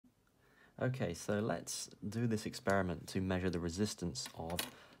Okay, so let's do this experiment to measure the resistance of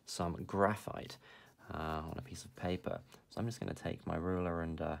some graphite on a piece of paper. So I'm just going to take my ruler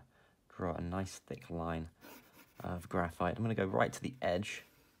and draw a nice thick line of graphite. I'm going to go right to the edge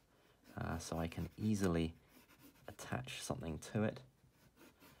so I can easily attach something to it.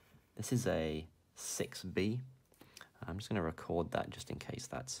 This is a 6B. I'm just going to record that just in case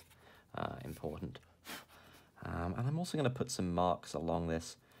that's important. And I'm also going to put some marks along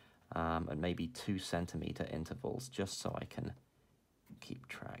this at maybe 2 centimeter intervals, just so I can keep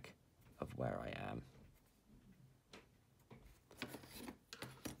track of where I am.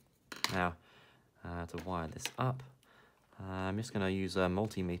 Now, to wire this up, I'm just going to use a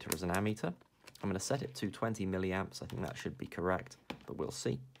multimeter as an ammeter. I'm going to set it to 20 milliamps. I think that should be correct, but we'll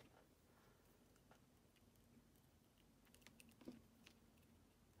see.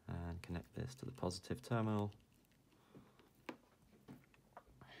 And connect this to the positive terminal.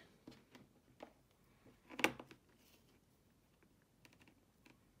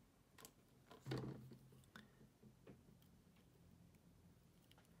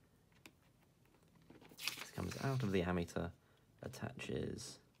 This comes out of the ammeter,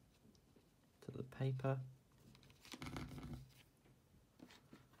 attaches to the paper.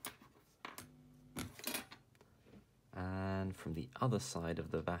 And from the other side of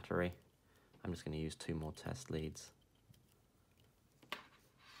the battery, I'm just going to use 2 more test leads.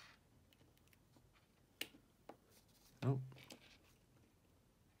 Oh,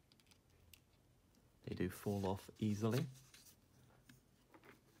 they do fall off easily.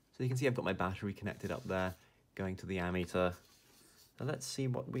 So you can see I've got my battery connected up there, going to the ammeter. Now let's see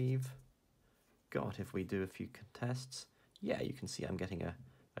what we've got if we do a few tests. Yeah, you can see I'm getting a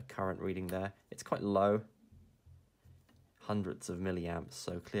current reading there. It's quite low. Hundreds of milliamps,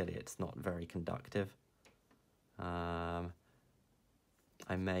 so clearly it's not very conductive. I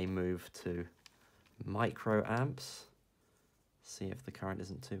may move to microamps, see if the current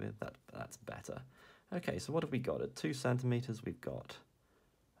isn't too big. That's better. Okay, so what have we got? At 2 centimeters, we've got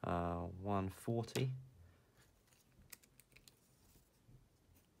 140.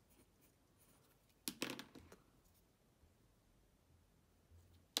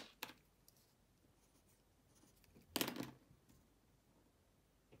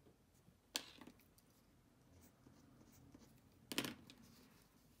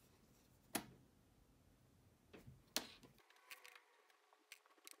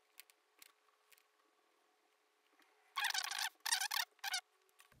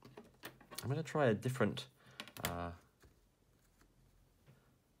 I'm going to try a different, let's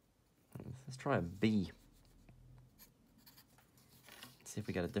try a B. See if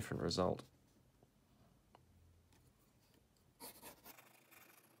we get a different result.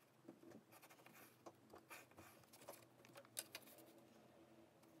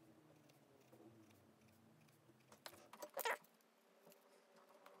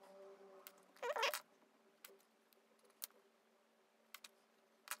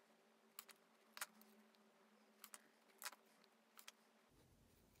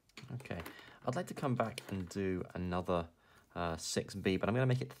 Okay, I'd like to come back and do another 6B, but I'm going to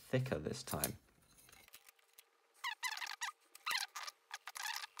make it thicker this time.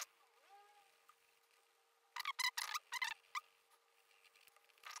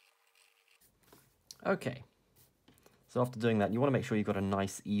 Okay, so after doing that, you want to make sure you've got a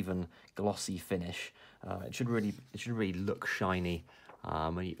nice, even, glossy finish. It should really look shiny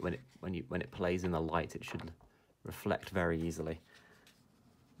when it plays in the light. It should reflect very easily.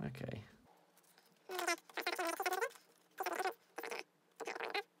 Okay.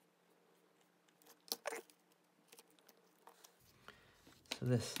 So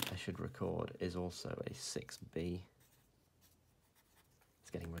this, I should record, is also a 6B.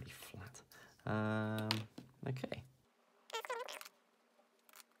 It's getting really flat. Okay.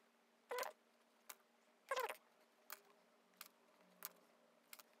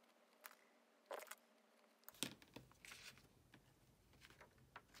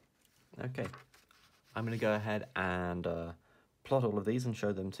 Okay, I'm going to go ahead and plot all of these and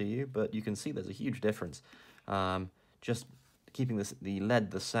show them to you, but you can see there's a huge difference. Just keeping the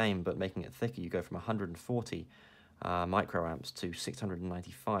lead the same but making it thicker, you go from 140 microamps to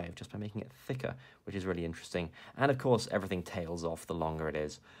 695 just by making it thicker, which is really interesting. And of course, everything tails off the longer it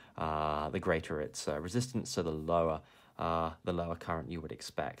is, the greater its resistance, so the lower current you would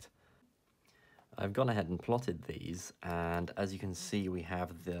expect. I've gone ahead and plotted these, and as you can see, we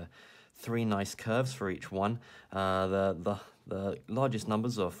have the 3 nice curves for each one. The largest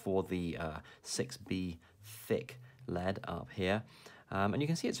numbers are for the 6B thick lead up here, and you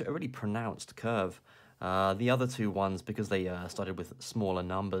can see it's a really pronounced curve The other two ones, because they started with smaller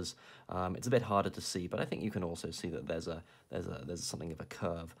numbers, it's a bit harder to see, but I think you can also see that there's something of a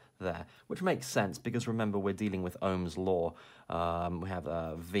curve there, which makes sense because remember we're dealing with Ohm's law. We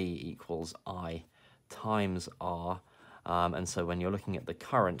have V equals I times R. And so when you're looking at the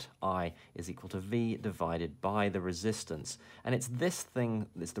current, I is equal to V divided by the resistance. And it's this thing,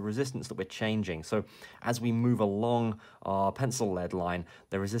 it's the resistance that we're changing. So as we move along our pencil lead line,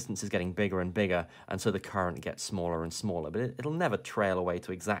 the resistance is getting bigger and bigger, and so the current gets smaller and smaller. But it'll never trail away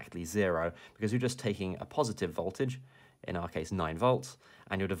to exactly 0, because you're just taking a positive voltage, in our case 9 volts,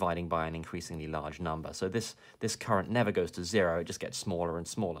 and you're dividing by an increasingly large number. So this current never goes to 0, it just gets smaller and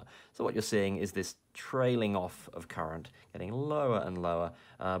smaller. So what you're seeing is this trailing off of current, getting lower and lower,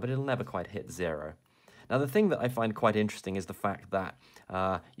 but it'll never quite hit 0. Now the thing that I find quite interesting is the fact that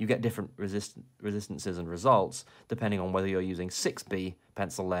you get different resistances and results depending on whether you're using 6B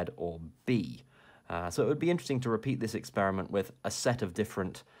pencil lead or B. So it would be interesting to repeat this experiment with a set of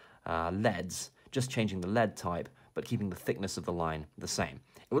different leads, just changing the lead type, but keeping the thickness of the line the same.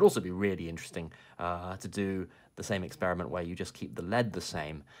 It would also be really interesting to do the same experiment where you just keep the lead the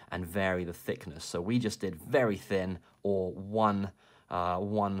same and vary the thickness. So we just did very thin or one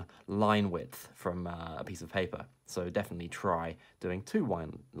line width from a piece of paper. So definitely try doing 2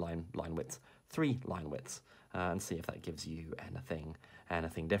 line widths, 3 line widths, and see if that gives you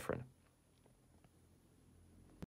anything different.